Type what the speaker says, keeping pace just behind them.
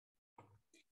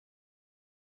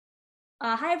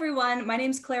Hi, everyone. My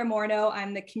name is Claire Morneau.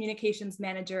 I'm the communications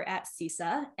manager at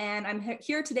CISA, and I'm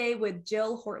here today with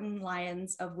Jill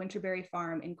Horton-Lyons of Winterberry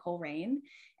Farm in Colrain,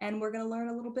 and we're going to learn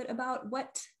a little bit about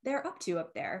what they're up to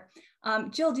up there.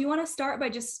 Jill, do you want to start by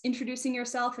just introducing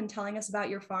yourself and telling us about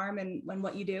your farm and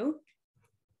what you do?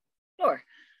 Sure.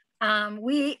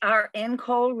 We are in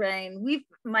Colrain.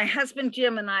 My husband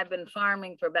Jim and I have been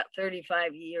farming for about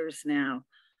 35 years now.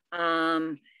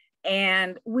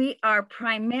 And we are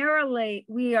primarily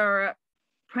a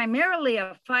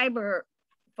fiber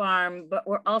farm, but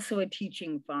we're also a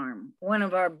teaching farm. One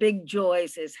of our big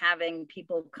joys is having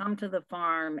people come to the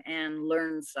farm and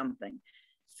learn something.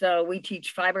 So we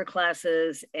teach fiber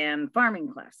classes and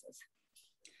farming classes.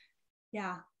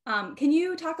 Yeah. Can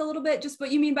you talk a little bit just what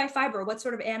you mean by fiber? What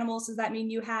sort of animals does that mean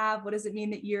you have? What does it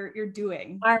mean that you're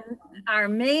doing? Our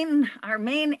main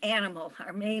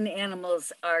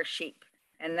animals are sheep,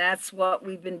 and that's what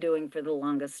we've been doing for the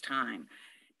longest time.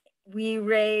 We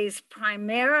raise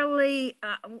primarily,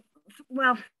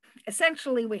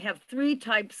 essentially we have three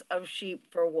types of sheep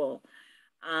for wool.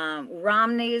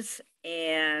 Romneys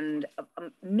and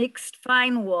mixed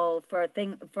fine wool for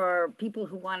people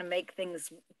who want to make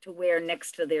things to wear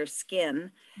next to their skin.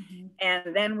 Mm-hmm.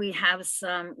 And then we have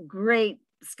some great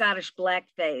Scottish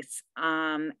blackface,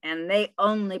 and they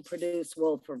only produce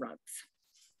wool for rugs.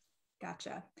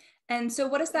 Gotcha. And so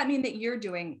what does that mean that you're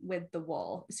doing with the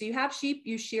wool? So you have sheep,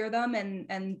 you shear them,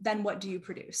 and then what do you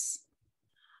produce?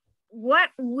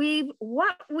 What we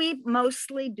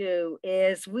mostly do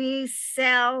is we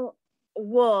sell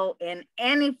wool in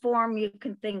any form you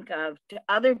can think of to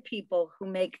other people who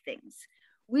make things.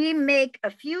 We make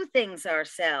a few things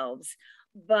ourselves,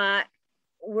 but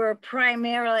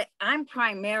I'm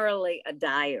primarily a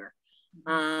dyer,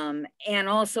 and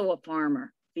also a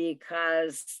farmer,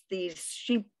 because these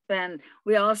sheep, and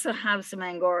we also have some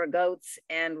Angora goats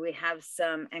and we have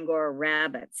some Angora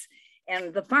rabbits.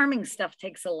 And the farming stuff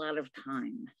takes a lot of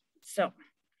time. So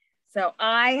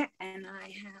I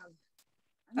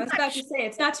was about to say,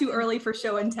 it's not too early for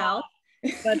show and tell.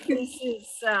 But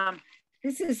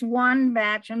this is one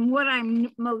batch. And what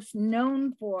I'm most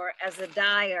known for as a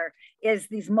dyer is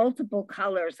these multiple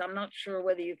colors. I'm not sure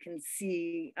whether you can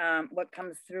see what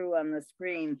comes through on the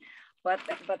screen, but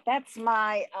that's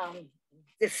my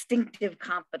distinctive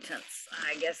competence,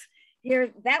 I guess.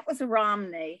 Here, that was a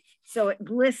Romney, so it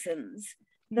glistens.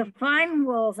 The fine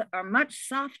wools are much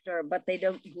softer, but they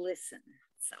don't glisten.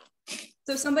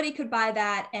 So somebody could buy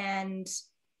that and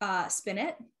spin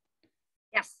it?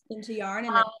 Yes. Into yarn?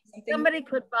 And somebody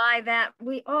could buy that.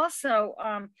 We also,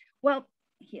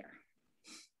 here.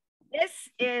 This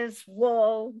is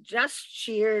wool just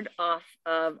sheared off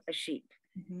of a sheep.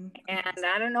 Mm-hmm. And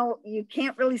I don't know, you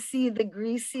can't really see the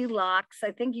greasy locks.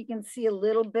 I think you can see a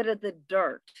little bit of the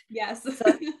dirt. Yes. So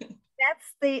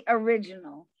that's the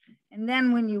original. And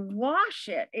then when you wash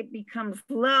it, it becomes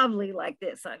lovely like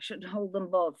this. I should hold them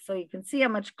both so you can see how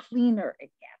much cleaner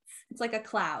it gets. It's like a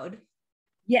cloud.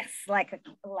 Yes, like a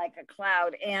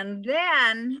cloud. And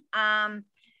then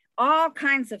all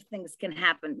kinds of things can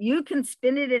happen. You can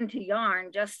spin it into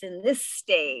yarn just in this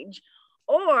stage,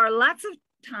 or lots of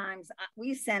times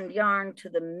we send yarn to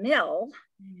the mill,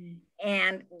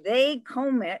 and they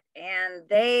comb it and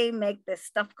they make this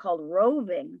stuff called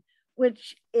roving,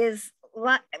 which is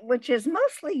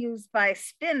mostly used by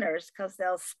spinners, because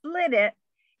they'll split it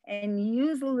and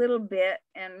use a little bit,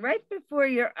 and right before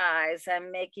your eyes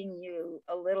I'm making you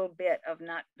a little bit of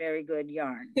not very good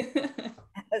yarn.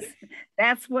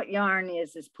 That's what yarn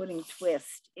is putting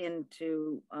twist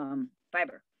into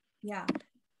fiber. Yeah.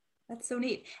 That's so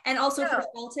neat. And also for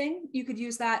felting, you could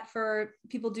use that for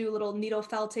people do little needle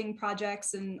felting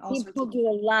projects and all people do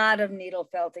a lot of needle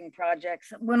felting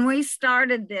projects. When we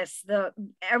started this,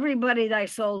 everybody that I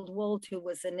sold wool to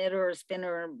was a knitter, a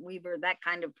spinner, a weaver, that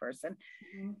kind of person.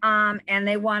 Mm-hmm. And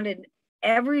they wanted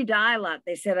every dye lot.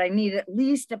 They said, I need at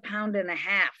least 1.5 pounds.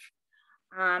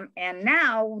 And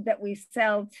now that we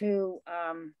sell to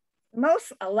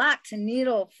a lot to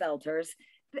needle felters,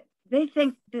 they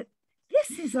think that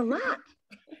this is a lot.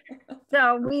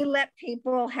 So we let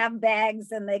people have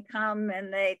bags, and they come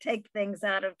and they take things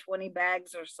out of 20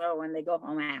 bags or so, and they go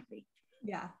home happy.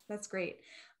 Yeah, that's great.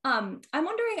 I'm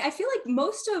wondering, I feel like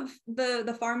most of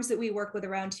the farms that we work with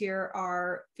around here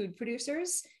are food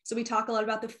producers. So we talk a lot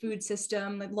about the food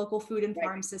system, the local food and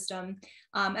farm system.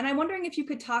 And I'm wondering if you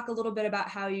could talk a little bit about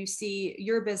how you see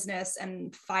your business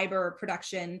and fiber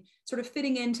production sort of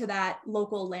fitting into that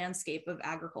local landscape of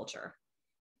agriculture.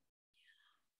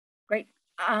 Great.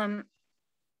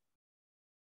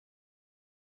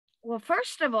 Well,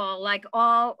 first of all,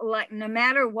 no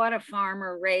matter what a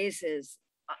farmer raises,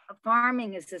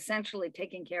 farming is essentially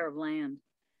taking care of land.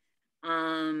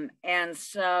 And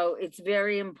so it's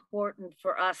very important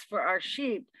for us, for our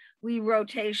sheep. We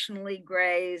rotationally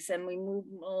graze and we move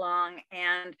them along.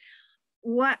 And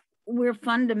what we're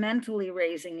fundamentally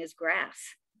raising is grass.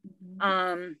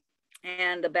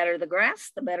 And the better the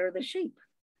grass, the better the sheep.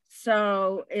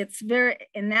 So it's very,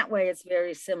 in that way, it's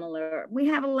very similar. We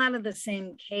have a lot of the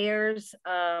same cares,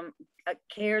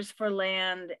 cares for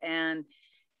land and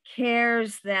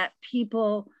cares that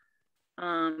people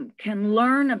can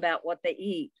learn about what they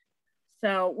eat.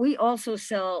 So we also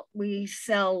sell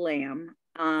lamb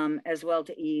as well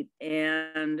to eat,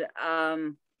 and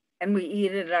we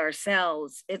eat it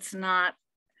ourselves. It's not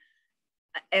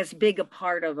as big a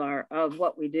part of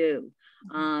what we do.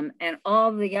 And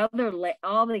all the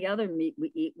other meat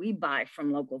we eat, we buy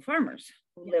from local farmers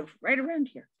who live right around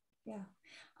here. Yeah.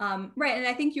 Right. And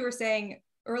I think you were saying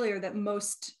earlier that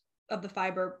most of the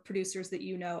fiber producers that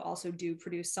you know also do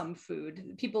produce some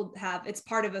food. People have, it's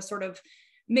part of a sort of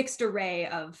mixed array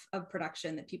of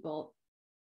production that people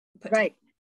put right.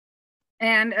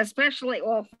 And especially,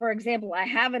 well, for example, I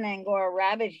have an Angora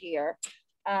rabbit here.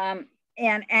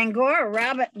 And Angora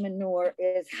rabbit manure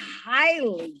is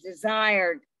highly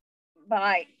desired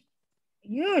by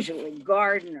usually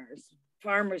gardeners.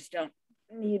 Farmers don't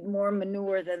need more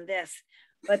manure than this,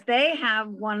 but they have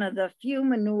one of the few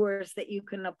manures that you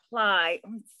can apply.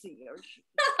 Let's see.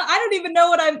 I don't even know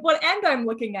what end I'm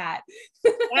looking at.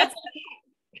 That's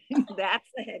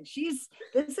the head.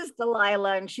 This is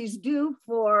Delilah, and she's due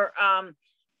for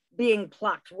being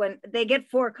plucked. When they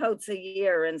get 4 coats a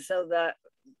year, and so the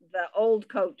old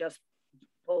coat just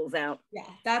pulls out. Yeah,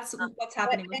 that's what's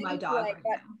happening with my dog right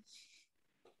now.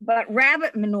 But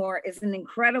rabbit manure is an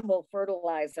incredible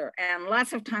fertilizer. And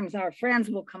lots of times our friends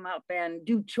will come up and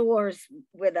do chores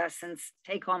with us and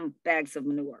take home bags of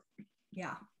manure.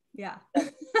 Yeah, yeah.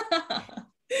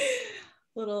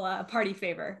 Little party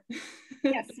favor.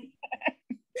 Yes.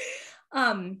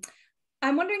 I'm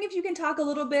wondering if you can talk a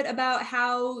little bit about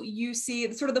how you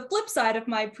see sort of the flip side of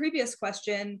my previous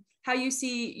question, how you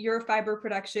see your fiber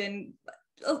production,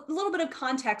 a little bit of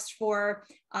context for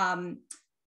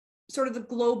sort of the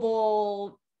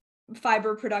global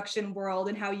fiber production world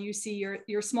and how you see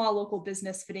your small local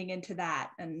business fitting into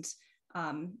that. And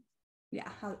yeah,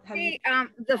 how do you...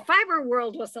 The fiber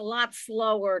world was a lot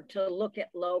slower to look at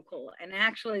local. And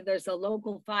actually there's a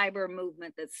local fiber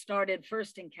movement that started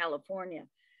first in California.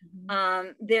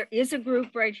 There is a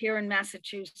group right here in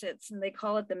Massachusetts, and they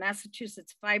call it the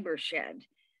Massachusetts Fiber Shed.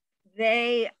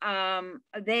 They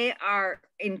are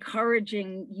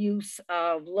encouraging use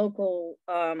of local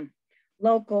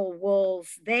wools.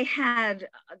 They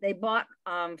bought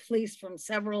fleece from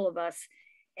several of us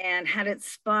and had it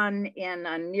spun in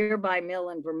a nearby mill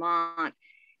in Vermont,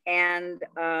 and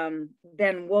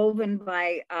then woven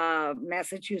by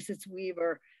Massachusetts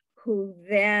weaver, who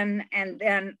then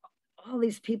all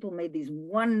these people made these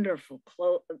wonderful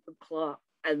clothes.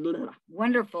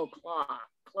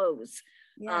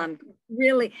 Yeah.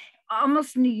 Really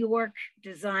almost New York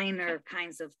designer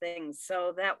kinds of things.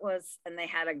 So that was, and they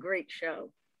had a great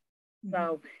show.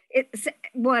 So it's,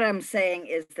 what I'm saying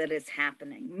is that it's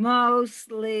happening.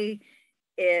 Mostly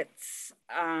it's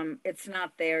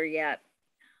not there yet,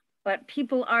 but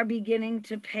people are beginning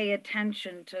to pay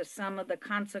attention to some of the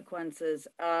consequences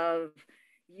of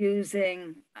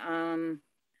using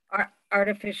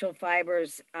artificial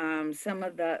fibers, some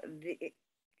of the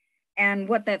and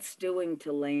what that's doing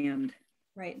to land.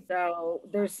 Right. So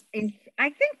I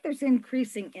think there's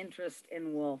increasing interest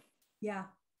in wool. Yeah,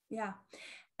 yeah.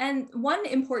 And one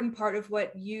important part of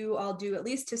what you all do, at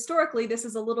least historically, this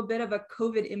is a little bit of a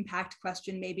COVID impact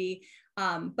question maybe,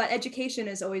 but education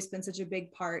has always been such a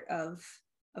big part of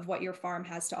what your farm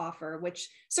has to offer, which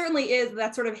certainly is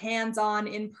that sort of hands-on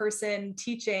in-person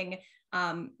teaching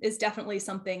is definitely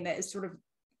something that is sort of,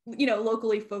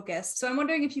 locally focused. So I'm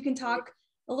wondering if you can talk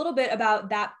a little bit about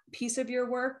that piece of your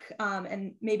work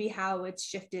and maybe how it's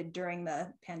shifted during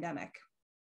the pandemic.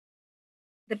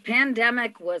 The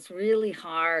pandemic was really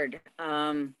hard.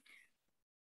 From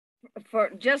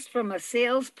a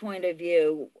sales point of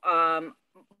view,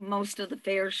 most of the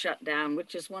fairs shut down,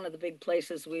 which is one of the big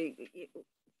places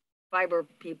fiber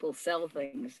people sell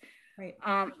things. Right.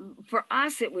 For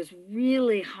us, it was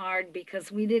really hard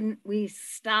because we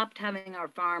stopped having our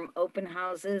farm open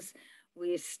houses.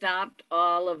 We stopped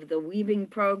all of the weaving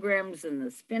programs and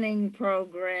the spinning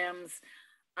programs.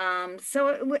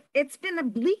 So it's been a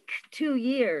bleak 2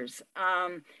 years.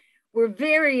 We're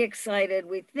very excited.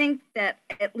 We think that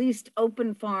at least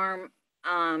open farm,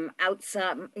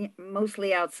 outside,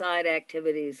 mostly outside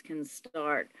activities can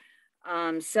start.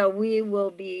 So we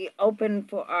will be open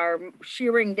for our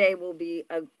shearing day will be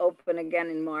open again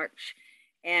in March.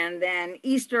 And then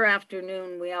Easter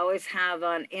afternoon, we always have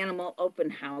an animal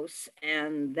open house,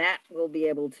 and that we'll be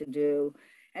able to do.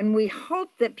 And we hope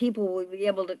that people will be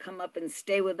able to come up and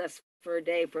stay with us for a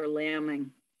day for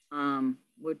lambing,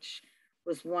 which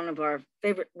is one of our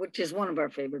favorite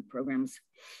programs.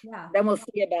 Yeah. Then we'll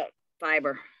see about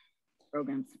fiber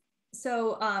programs.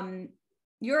 So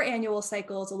your annual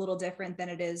cycle is a little different than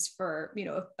it is for,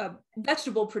 a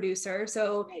vegetable producer.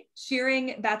 So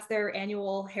shearing, that's their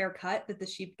annual haircut that the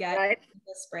sheep get in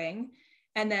the spring.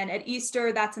 And then at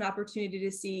Easter, that's an opportunity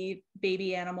to see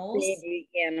baby animals. Baby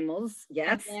animals,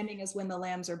 yes. And lambing is when the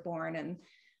lambs are born and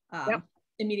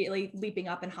immediately leaping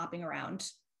up and hopping around.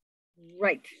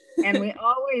 Right. And we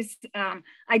always,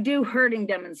 I do herding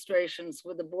demonstrations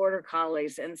with the border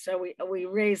collies. And so we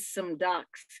raise some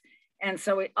ducks. And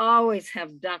so we always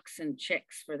have ducks and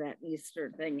chicks for that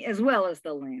Easter thing, as well as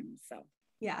the lambs. So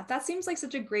yeah, that seems like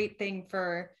such a great thing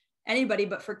for anybody,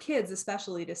 but for kids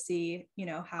especially, to see,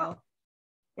 how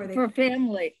where they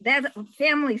family. That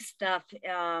family stuff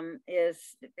it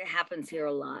happens here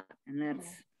a lot, and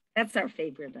that's our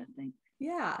favorite, I think.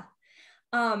 Yeah.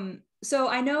 So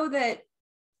I know that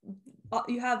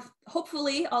you have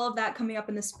hopefully all of that coming up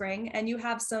in the spring, and you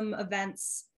have some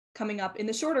events coming up in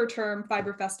the shorter term,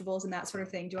 fiber festivals and that sort of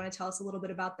thing. Do you want to tell us a little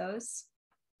bit about those?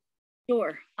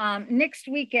 Sure. Next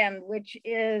weekend, which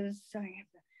is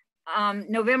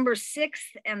November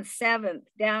 6th and 7th,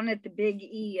 down at the Big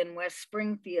E in West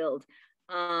Springfield,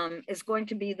 is going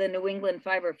to be the New England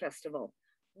Fiber Festival,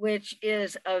 which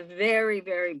is a very,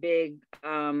 very big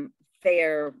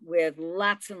fair with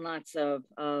lots and lots of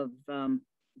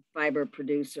fiber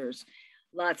producers.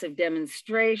 Lots of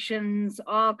demonstrations,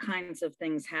 all kinds of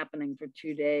things happening for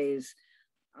 2 days.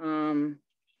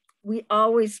 We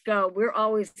always go, we're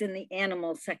always in the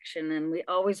animal section, and we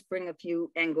always bring a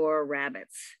few Angora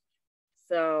rabbits.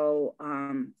 So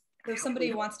if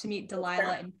somebody wants to meet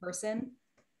Delilah in person.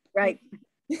 Right.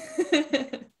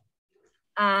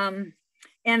 And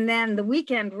then the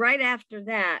weekend right after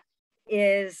that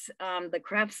is the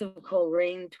Crafts of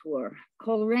Colrain tour.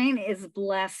 Colrain is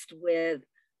blessed with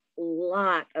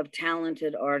lot of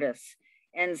talented artists,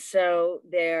 and so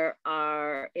there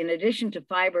are, in addition to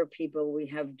fiber people, we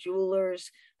have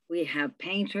jewelers, we have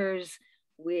painters,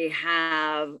 we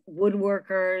have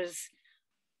woodworkers,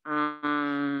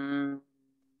 other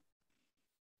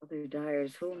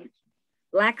dyers,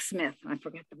 blacksmith, I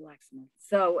forget the blacksmith.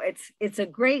 So it's a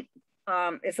great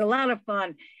it's a lot of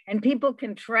fun, and people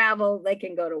can travel. They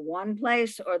can go to one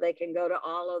place or they can go to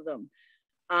all of them.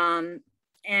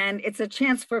 And it's a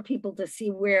chance for people to see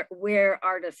where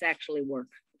artists actually work.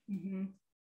 Mm-hmm.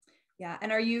 Yeah.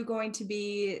 And are you going to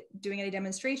be doing any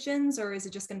demonstrations, or is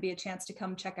it just going to be a chance to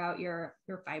come check out your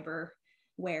fiber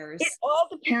wares? It all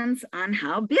depends on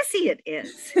how busy it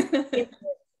is. If it's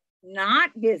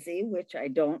not busy, which I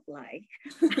don't like,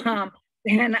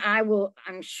 then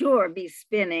I'm sure, be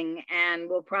spinning, and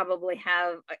we'll probably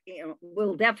have,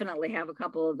 we'll definitely have a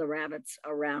couple of the rabbits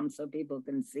around so people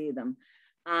can see them.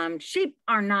 Sheep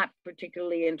are not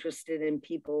particularly interested in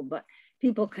people, but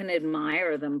people can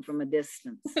admire them from a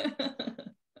distance.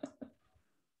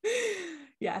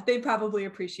 Yeah, they probably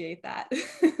appreciate that.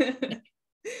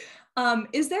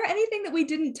 Is there anything that we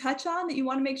didn't touch on that you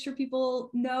want to make sure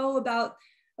people know about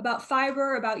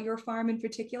fiber, about your farm in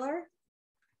particular?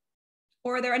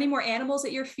 Or are there any more animals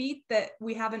at your feet that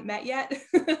we haven't met yet?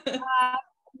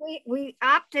 We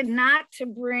opted not to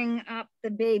bring up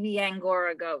the baby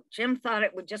Angora goat. Jim thought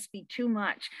it would just be too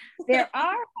much. There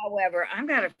are, however, I've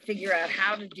got to figure out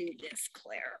how to do this,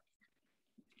 Claire.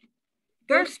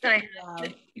 First, I have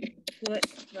to put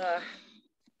the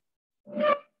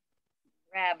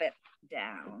rabbit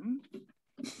down.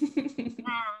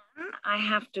 I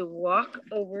have to walk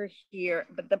over here.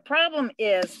 But the problem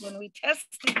is when we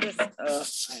tested this, I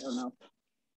don't know.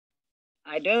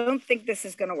 I don't think this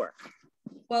is going to work.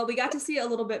 Well, we got to see a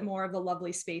little bit more of the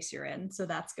lovely space you're in, so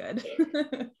that's good.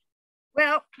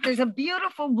 Well, there's a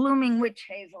beautiful blooming witch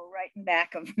hazel right in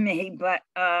back of me, but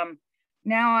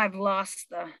now I've lost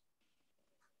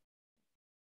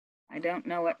I don't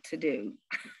know what to do.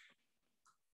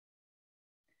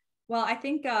 Well, I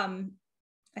think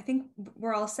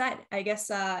we're all set. I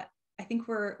guess I think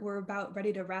we're about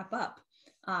ready to wrap up.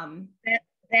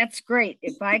 That's great.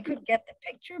 If I could get the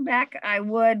picture back, I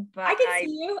would. But I can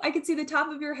see you. I could see the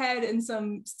top of your head and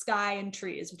some sky and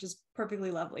trees, which is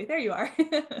perfectly lovely. There you are. All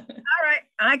right.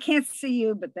 I can't see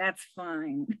you, but that's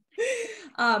fine.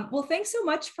 Well, thanks so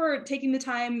much for taking the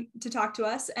time to talk to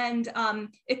us. And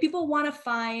if people want to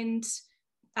find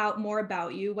out more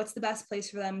about you, what's the best place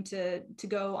for them to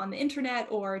go on the internet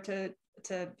or to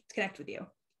connect with you?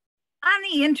 On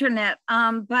the internet,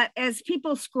 but as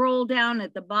people scroll down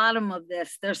at the bottom of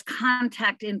this, there's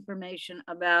contact information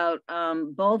about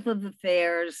both of the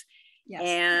fairs. Yes.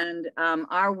 And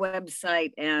our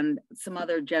website and some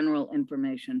other general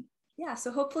information. Yeah,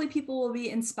 so hopefully people will be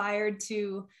inspired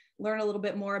to learn a little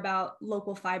bit more about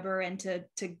local fiber and to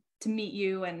meet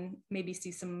you and maybe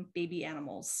see some baby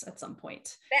animals at some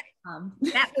point.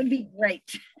 That would be great.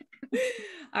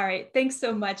 All right, thanks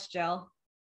so much, Jill.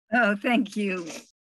 Oh, thank you.